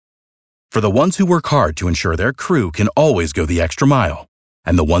For the ones who work hard to ensure their crew can always go the extra mile,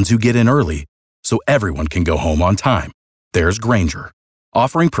 and the ones who get in early so everyone can go home on time, there's Grainger,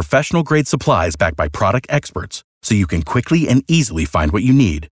 offering professional-grade supplies backed by product experts so you can quickly and easily find what you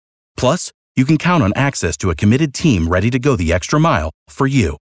need. Plus, you can count on access to a committed team ready to go the extra mile for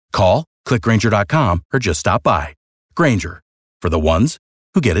you. Call, click Grainger.com, or just stop by. Grainger, for the ones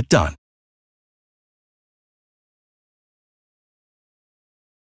who get it done.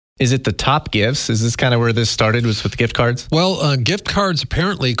 Is it the top gifts? Is this kind of where this started, was with gift cards? Well, gift cards,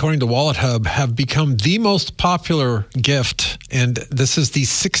 apparently, according to Wallet Hub, have become the most popular gift, and this is the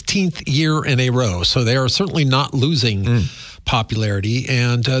 16th year in a row. So they are certainly not losing popularity,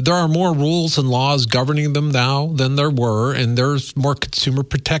 and there are more rules and laws governing them now than there were, and there's more consumer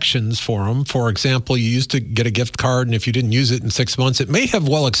protections for them. For example, you used to get a gift card, and if you didn't use it in 6 months, it may have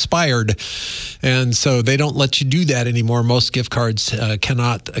well expired, and so they don't let you do that anymore. Most gift cards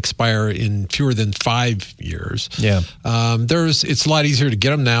cannot expire in fewer than 5 years. Yeah. It's a lot easier to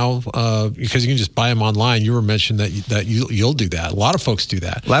get them now because you can just buy them online. You were mentioning that you'll do that. A lot of folks do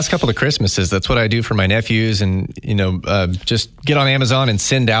that. Last couple of Christmases, that's what I do for my nephews, and just get on Amazon and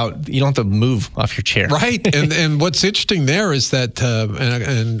send out. You don't have to move off your chair. Right. And what's interesting there is that,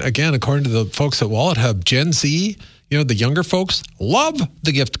 and again, according to the folks at Wallet Hub, Gen Z, the younger folks love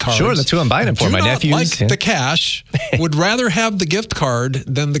the gift cards. Sure, that's who I'm buying them for. My nephews. Like the cash, would rather have the gift card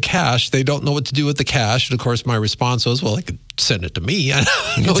than the cash. They don't know what to do with the cash. And of course, my response was, well, they could send it to me. I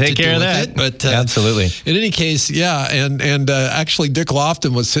don't know what take to care do of with that. it. But absolutely. In any case, yeah. And actually, Dick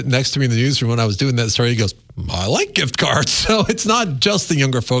Lofton was sitting next to me in the newsroom when I was doing that story. He goes, I like gift cards. So it's not just the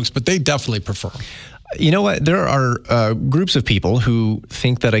younger folks, but they definitely prefer them. You know what? There are groups of people who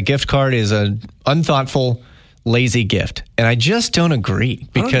think that a gift card is an unthoughtful, lazy gift. And I just don't agree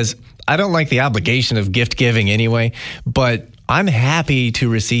because I don't like the obligation of gift giving anyway, but I'm happy to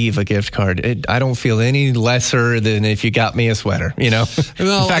receive a gift card. I don't feel any lesser than if you got me a sweater,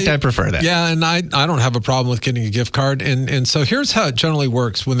 Well, in fact, I prefer that. Yeah, and I don't have a problem with getting a gift card. And so here's how it generally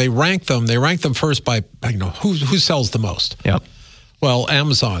works. When they rank them first by, who sells the most. Yep. Well,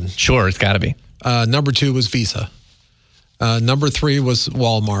 Amazon. Sure, it's got to be. Number 2 was Visa. Number 3 was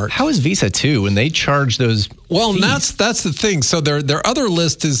Walmart. How is Visa 2 when they charge those Well, fees? and that's the thing. So their other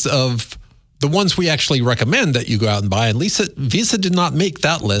list is of the ones we actually recommend that you go out and buy. And Visa did not make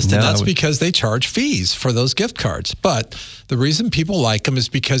that list, and that's because they charge fees for those gift cards. But the reason people like them is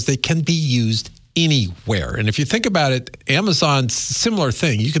because they can be used anywhere. And if you think about it, Amazon's similar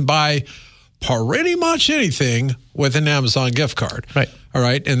thing. You can buy pretty much anything with an Amazon gift card. Right. All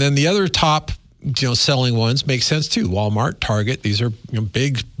right. And then the other top selling ones make sense too. Walmart, Target, these are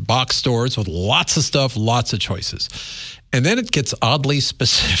big box stores with lots of stuff, lots of choices. And then it gets oddly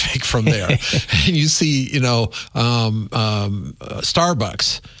specific from there. And you see,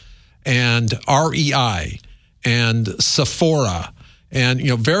 Starbucks and REI and Sephora and,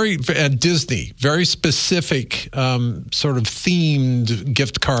 and Disney, very specific sort of themed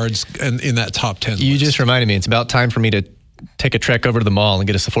gift cards in that top 10 You list. just reminded me, it's about time for me to take a trek over to the mall and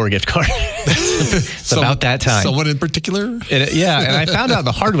get a Sephora gift card. It's about that time. Someone in particular? And I found out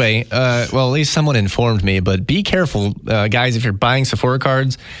the hard way. Well, at least someone informed me. But be careful, guys, if you're buying Sephora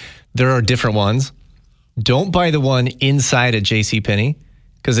cards, there are different ones. Don't buy the one inside a JCPenney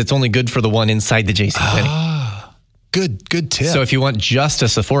because it's only good for the one inside the JCPenney. Good tip. So if you want just a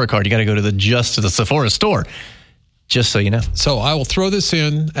Sephora card, you got to go to the Sephora store. Just so you know. So I will throw this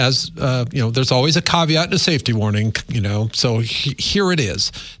in as, there's always a caveat and a safety warning, So here it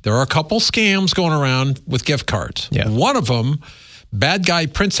is. There are a couple scams going around with gift cards. Yeah. One of them, bad guy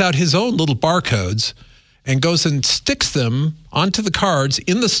prints out his own little barcodes and goes and sticks them onto the cards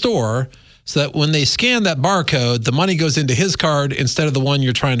in the store so that when they scan that barcode, the money goes into his card instead of the one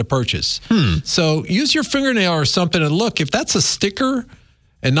you're trying to purchase. So use your fingernail or something and look. If that's a sticker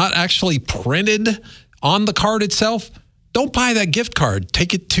and not actually printed on the card itself, don't buy that gift card.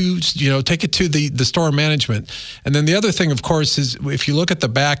 Take it to the store management. And then the other thing, of course, is if you look at the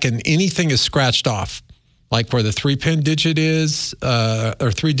back and anything is scratched off, like where the 3-pin digit is, or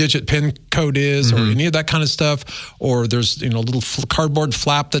 3-digit pin code is, or any of that kind of stuff, or there's a little cardboard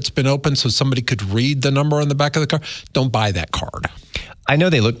flap that's been opened so somebody could read the number on the back of the card. Don't buy that card. I know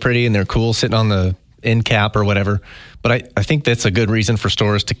they look pretty and they're cool sitting on the end cap or whatever, but I think that's a good reason for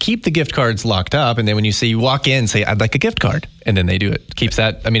stores to keep the gift cards locked up. And then when you walk in, say, I'd like a gift card. And then they do it. Keeps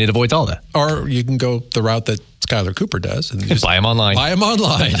that. It avoids all that. Or you can go the route that Skylar Cooper does and just buy them online. I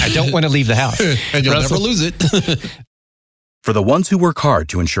don't want to leave the house. And you'll never lose it. For the ones who work hard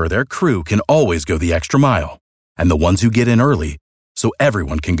to ensure their crew can always go the extra mile, and the ones who get in early so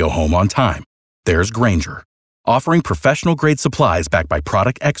everyone can go home on time, there's Grainger, offering professional-grade supplies backed by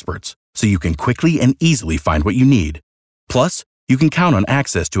product experts so you can quickly and easily find what you need. Plus, you can count on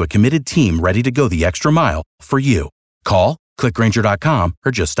access to a committed team ready to go the extra mile for you. Call, click Grainger.com,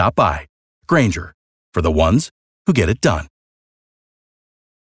 or just stop by. Grainger, for the ones who get it done.